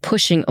sort of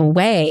pushing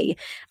away,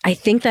 I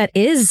think that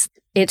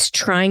it's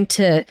trying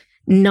to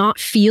not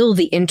feel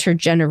the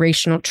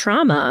intergenerational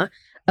trauma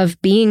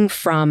of being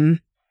from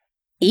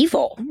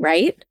evil,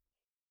 right?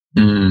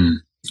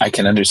 I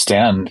can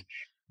understand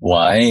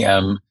why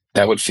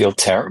that would feel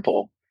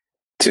terrible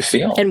to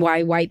feel. And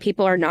why white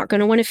people are not going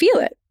to want to feel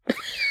it.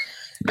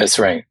 That's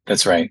right.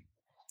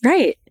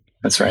 Right.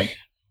 That's right.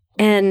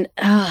 And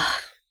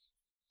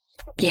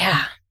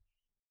yeah,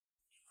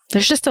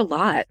 there's just a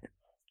lot.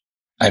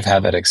 I've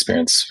had that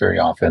experience very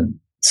often,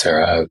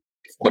 Sarah.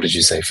 What did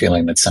you say?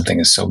 Feeling that something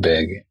is so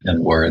big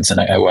in words. And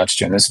I watched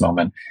you in this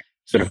moment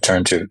sort of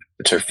turn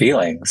to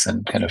feelings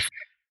and kind of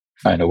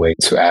find a way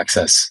to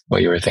access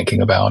what you were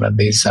thinking about. And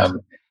these,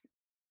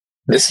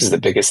 this is the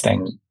biggest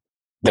thing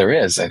there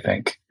is, I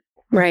think.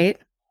 Right.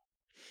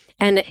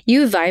 And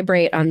you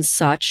vibrate on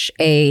such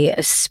a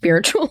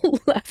spiritual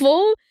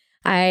level.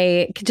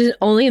 I could just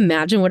only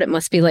imagine what it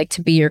must be like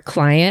to be your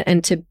client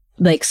and to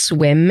like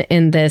swim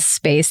in this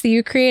space that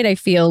you create. I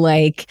feel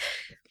like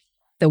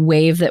the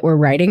wave that we're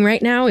riding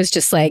right now is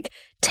just like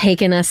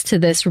taking us to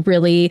this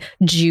really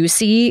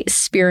juicy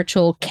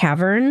spiritual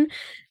cavern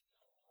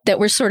that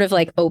we're sort of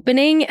like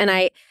opening.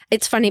 And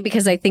it's funny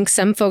because I think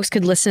some folks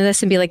could listen to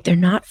this and be like, they're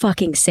not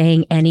fucking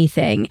saying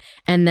anything.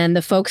 And then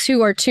the folks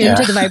who are tuned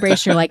to the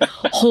vibration are like,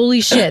 holy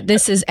shit,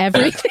 this is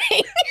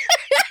everything.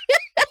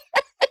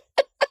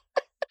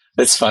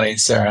 That's funny,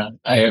 Sarah.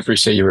 I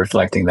appreciate you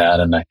reflecting that.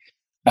 And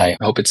I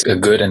hope it's a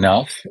good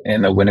enough,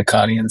 in the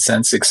Winnicottian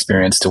sense,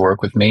 experience to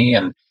work with me.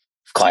 And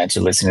if clients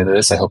are listening to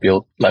this, I hope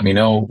you'll let me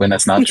know when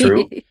that's not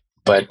true.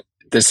 But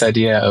this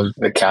idea of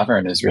the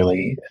cavern is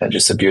really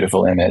just a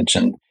beautiful image.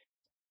 And,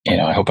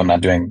 I hope I'm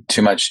not doing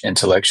too much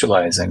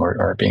intellectualizing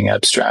or being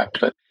abstract,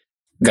 but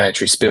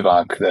Gayatri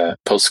Spivak, the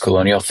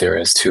post-colonial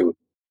theorist who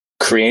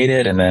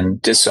created and then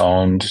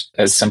disowned,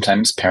 as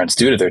sometimes parents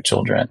do to their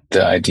children,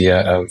 the idea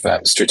of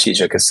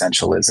strategic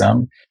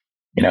essentialism,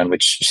 in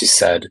which she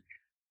said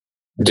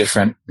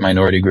different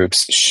minority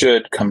groups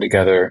should come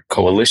together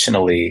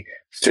coalitionally,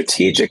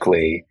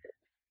 strategically.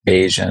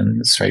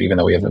 Asians, right? Even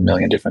though we have a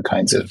million different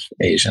kinds of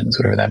Asians,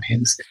 whatever that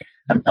means,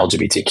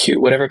 LGBTQ,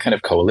 whatever kind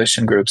of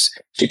coalition groups.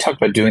 She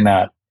talked about doing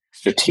that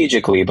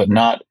strategically, but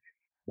not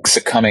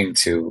succumbing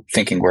to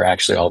thinking we're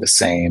actually all the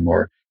same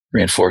or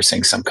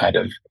reinforcing some kind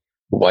of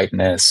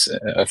whiteness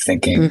of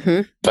thinking.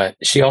 Mm-hmm. But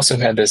she also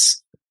had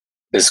this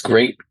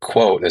great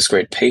quote, this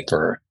great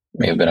paper,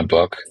 may have been a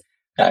book,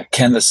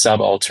 Can the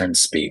Subaltern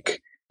Speak?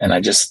 And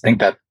I just think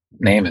that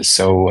name is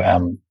so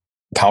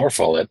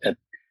powerful.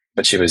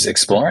 What she was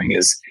exploring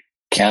is,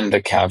 can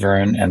the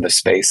cavern and the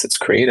space that's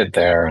created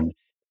there, and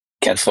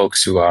can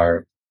folks who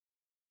are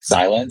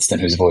silenced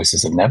and whose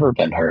voices have never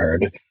been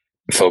heard,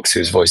 folks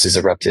whose voices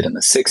erupted in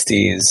the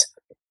 60s,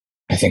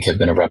 I think have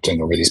been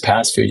erupting over these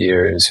past few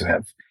years, who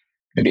have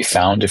maybe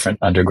found different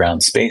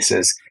underground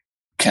spaces,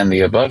 can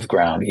the above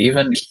ground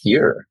even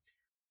hear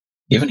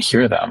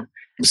them?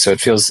 So it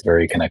feels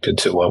very connected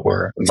to what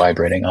we're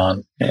vibrating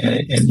on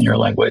in your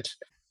language.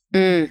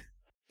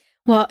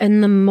 Well,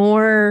 and the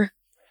more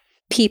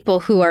people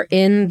who are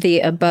in the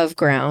above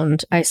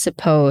ground, I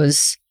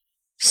suppose,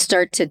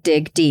 start to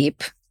dig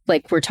deep,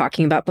 like we're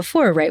talking about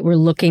before, right? We're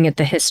looking at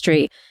the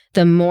history.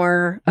 The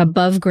more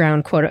above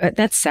ground quote,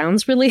 that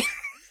sounds really,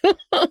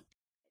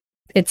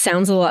 it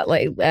sounds a lot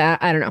like,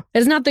 I don't know.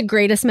 It's not the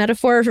greatest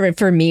metaphor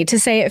for me to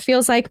say, it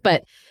feels like,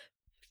 but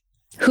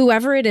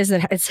whoever it is,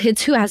 it's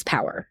who has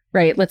power,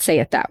 right? Let's say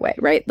it that way,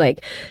 right?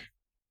 Like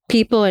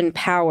people in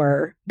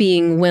power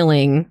being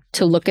willing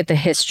to look at the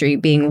history,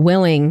 being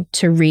willing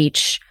to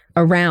reach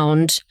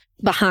around,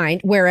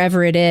 behind,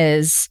 wherever it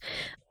is,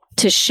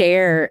 to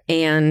share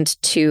and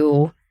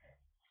to,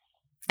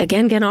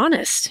 again, get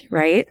honest,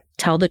 right?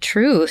 Tell the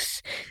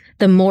truth.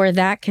 The more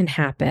that can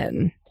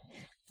happen,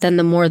 then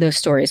the more those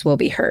stories will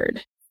be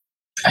heard.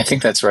 I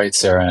think that's right,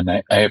 Sarah. And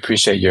I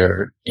appreciate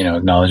your,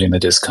 acknowledging the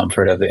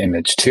discomfort of the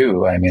image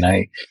too. I mean,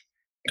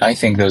 I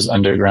think those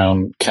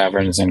underground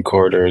caverns and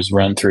corridors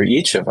run through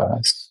each of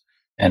us.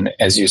 And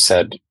as you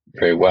said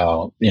very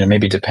well,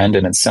 maybe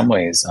dependent in some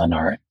ways on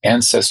our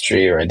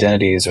ancestry or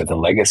identities or the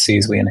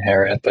legacies we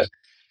inherit. But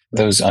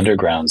those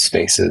underground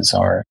spaces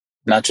are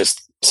not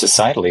just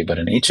societally, but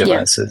in each of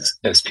us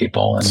as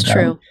people. And it's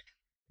true.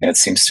 It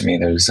seems to me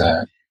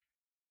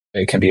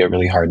it can be a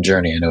really hard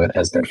journey. I know it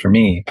has been for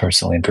me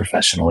personally and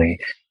professionally,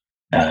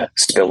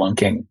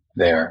 spelunking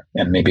there.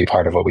 And maybe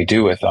part of what we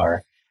do with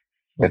our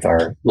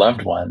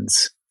loved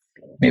ones,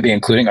 maybe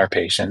including our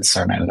patients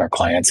and our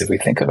clients, if we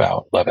think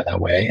about love in that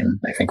way. And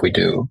I think we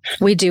do.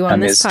 We do on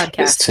this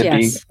podcast.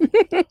 Yes.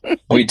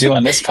 We do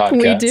on this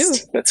podcast. We do.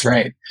 That's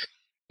right.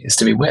 Is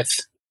to be with.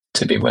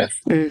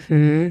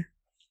 Mm-hmm.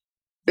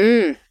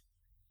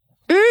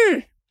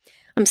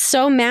 I'm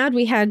so mad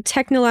we had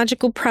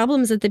technological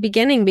problems at the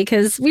beginning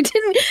because we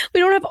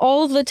don't have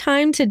all the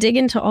time to dig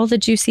into all the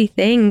juicy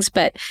things.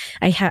 But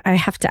I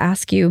have to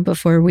ask you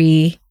before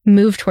we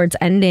move towards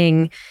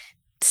ending.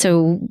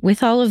 So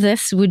with all of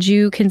this, would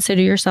you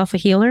consider yourself a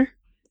healer?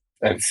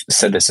 I've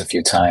said this a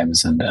few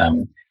times,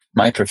 and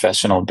my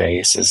professional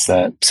base is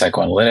that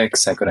psychoanalytic,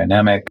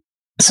 psychodynamic,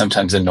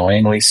 sometimes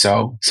annoyingly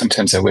so.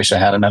 Sometimes I wish I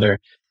had another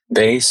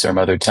base or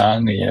mother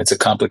tongue. It's a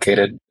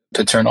complicated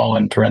paternal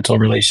and parental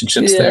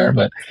relationships there.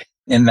 But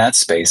in that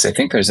space, I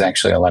think there's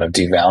actually a lot of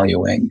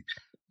devaluing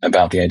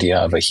about the idea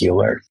of a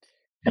healer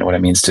and what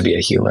it means to be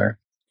a healer.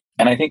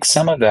 And I think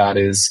some of that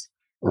is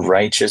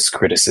righteous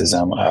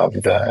criticism of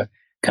the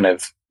kind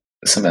of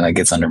something that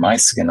gets under my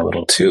skin a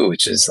little too,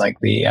 which is like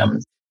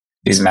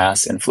these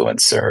mass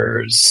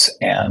influencers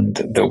and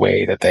the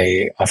way that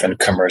they often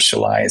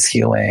commercialize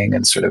healing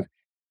and sort of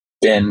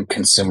bin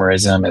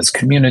consumerism as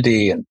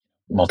community, and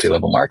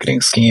multi-level marketing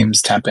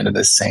schemes tap into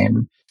the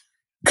same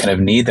kind of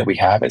need that we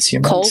have as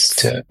humans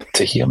to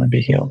heal and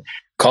be healed.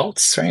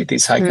 Cults, right?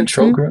 These high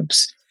control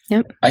groups.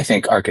 Yep. I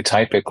think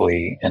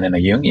archetypically and in a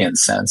Jungian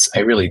sense, I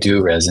really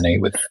do resonate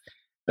with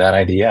that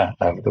idea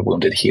of the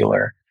wounded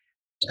healer.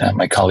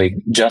 My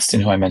colleague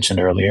Justin, who I mentioned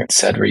earlier,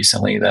 said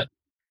recently that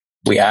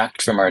we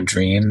act from our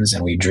dreams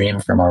and we dream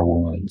from our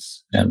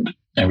wounds. And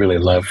I really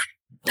loved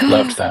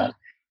that.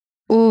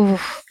 Ooh.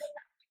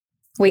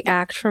 We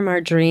act from our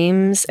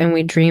dreams and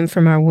we dream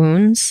from our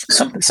wounds.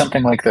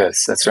 Something like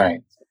this. That's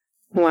right.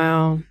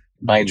 Wow.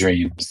 My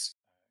dreams.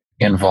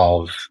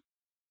 involve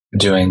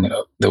doing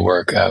the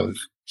work of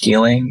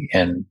healing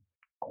and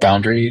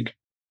boundaried,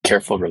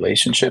 careful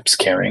relationships,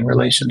 caring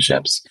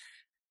relationships,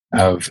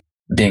 of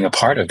being a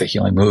part of the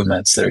healing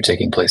movements that are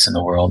taking place in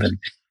the world and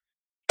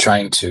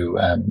trying to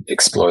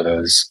explore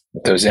those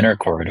inner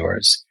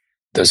corridors,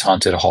 those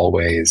haunted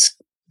hallways,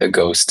 the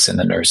ghosts in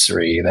the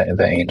nursery,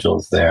 the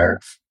angels there,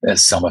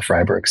 as Selma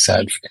Freiberg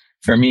said,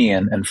 for me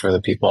and for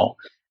the people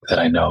that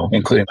I know,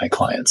 including my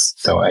clients.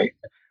 So I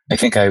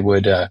think I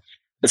would,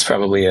 it's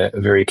probably a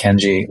very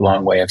Kenji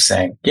long way of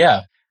saying,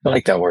 yeah, I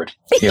like that word,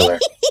 healer.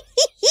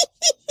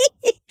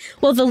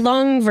 Well, the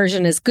long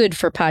version is good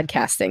for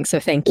podcasting, so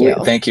thank you.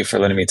 Thank you for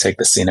letting me take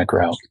the scenic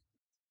route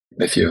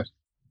with you.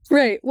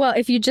 Right. Well,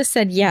 if you just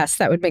said yes,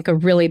 that would make a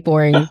really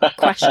boring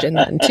question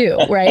then too,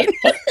 right?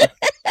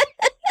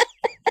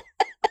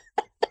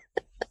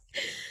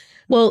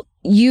 Well,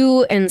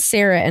 you and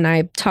Sarah and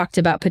I talked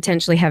about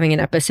potentially having an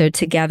episode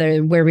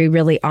together where we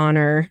really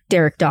honor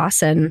Derek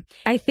Dawson.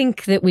 I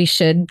think that we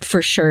should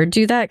for sure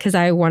do that because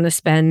I want to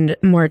spend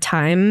more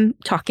time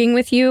talking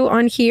with you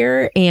on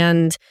here.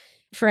 And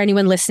for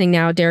anyone listening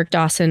now, Derek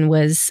Dawson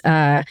was,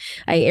 I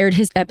aired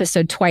his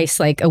episode twice,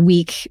 like a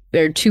week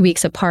or 2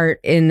 weeks apart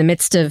in the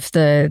midst of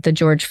the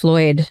George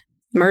Floyd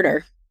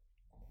murder.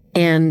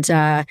 And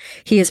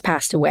he has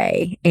passed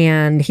away.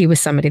 And he was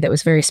somebody that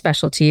was very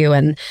special to you.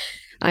 And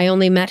I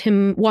only met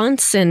him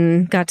once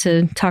and got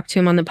to talk to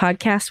him on the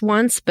podcast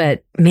once,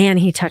 but man,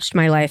 he touched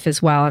my life as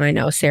well. And I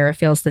know Sarah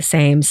feels the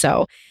same.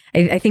 So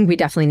I think we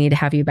definitely need to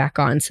have you back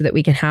on so that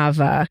we can have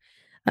an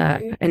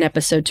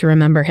episode to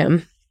remember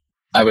him.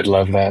 I would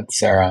love that,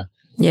 Sarah.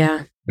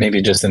 Yeah.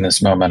 Maybe just in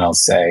this moment, I'll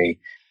say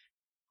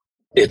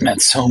it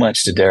meant so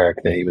much to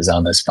Derek that he was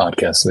on this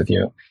podcast with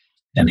you.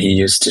 And he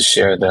used to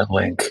share that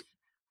link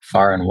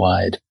far and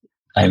wide.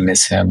 I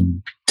miss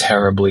him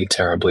terribly,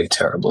 terribly,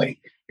 terribly.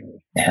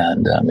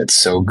 And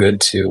it's so good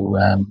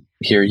to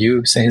hear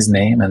you say his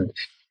name and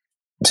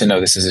to know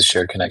this is a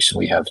shared connection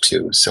we have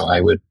too. So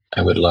I would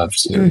love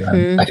to.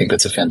 Mm-hmm. I think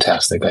that's a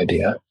fantastic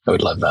idea. I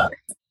would love that.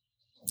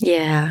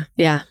 Yeah.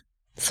 Yeah.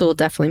 So we'll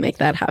definitely make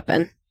that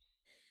happen.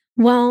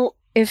 Well,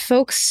 if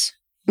folks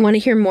want to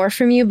hear more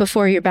from you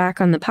before you're back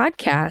on the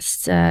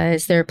podcast,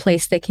 is there a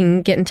place they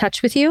can get in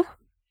touch with you?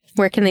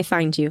 Where can they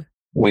find you?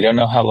 We don't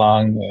know how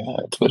long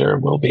Twitter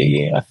will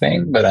be a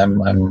thing, but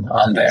I'm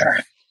on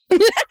there.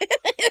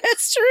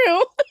 That's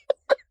true.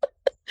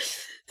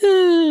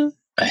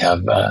 I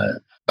have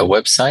a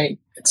website.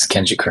 It's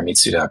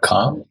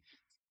kenjikuramitsu.com.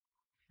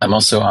 I'm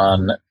also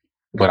on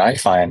what I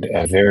find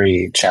a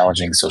very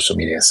challenging social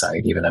media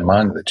site, even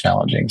among the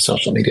challenging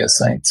social media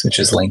sites, which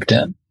is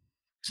LinkedIn.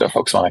 So if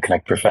folks want to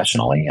connect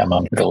professionally, I'm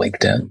on the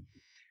LinkedIn.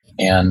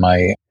 And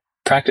my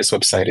practice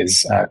website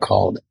is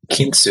called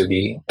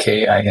Kintsugi,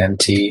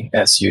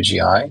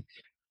 KINTSUGI,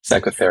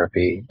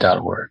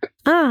 psychotherapy.org.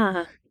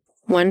 Ah,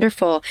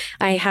 wonderful.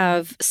 I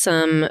have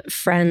some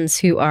friends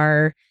who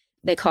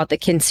they call it the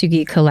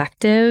Kintsugi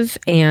Collective.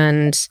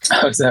 And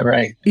oh, is that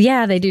right?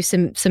 Yeah, they do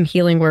some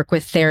healing work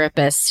with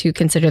therapists who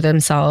consider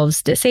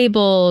themselves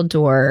disabled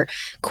or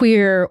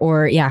queer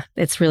or, yeah,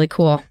 it's really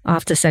cool. I'll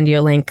have to send you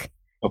a link.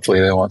 Hopefully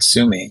they won't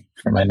sue me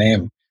for my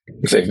name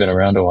if they've been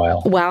around a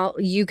while. Well,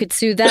 you could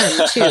sue them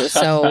too.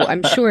 So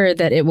I'm sure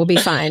that it will be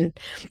fine.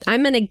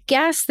 I'm going to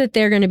guess that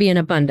they're going to be in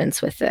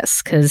abundance with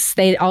this because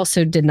they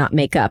also did not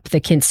make up the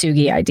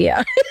Kintsugi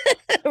idea.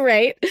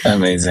 Right?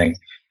 Amazing.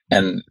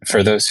 And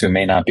for those who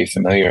may not be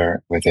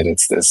familiar with it,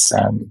 it's this,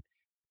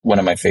 one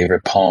of my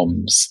favorite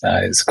poems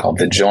is called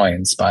The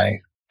Joins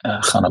by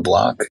Hannah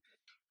Block.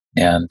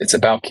 And it's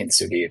about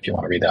Kintsugi if you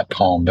want to read that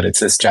poem. But it's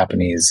this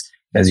Japanese,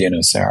 as you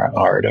know, Sarah,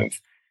 art of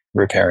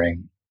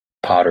repairing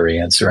pottery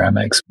and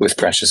ceramics with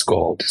precious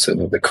gold so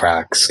that the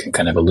cracks can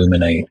kind of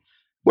illuminate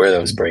where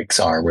those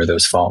breaks are, where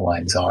those fault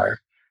lines are,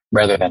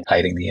 rather than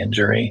hiding the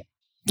injury.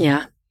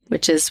 Yeah,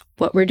 which is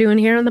what we're doing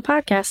here on the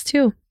podcast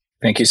too.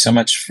 Thank you so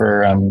much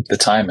for the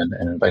time and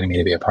inviting me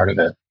to be a part of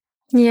it.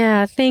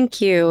 Yeah, thank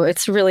you.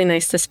 It's really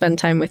nice to spend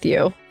time with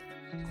you.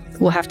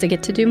 We'll have to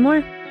get to do more.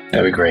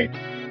 That'd be great.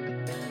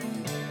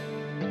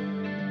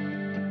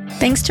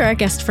 Thanks to our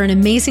guest for an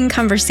amazing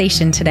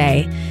conversation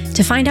today.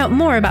 To find out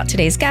more about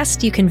today's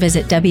guest, you can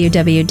visit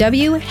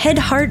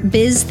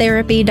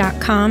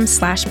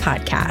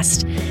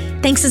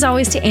www.headheartbiztherapy.com/podcast. Thanks as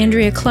always to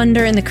Andrea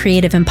Klunder and the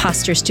Creative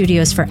Imposter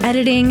Studios for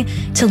editing,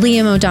 to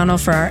Liam O'Donnell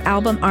for our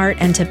album art,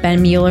 and to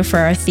Ben Mueller for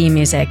our theme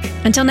music.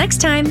 Until next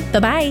time,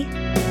 bye-bye.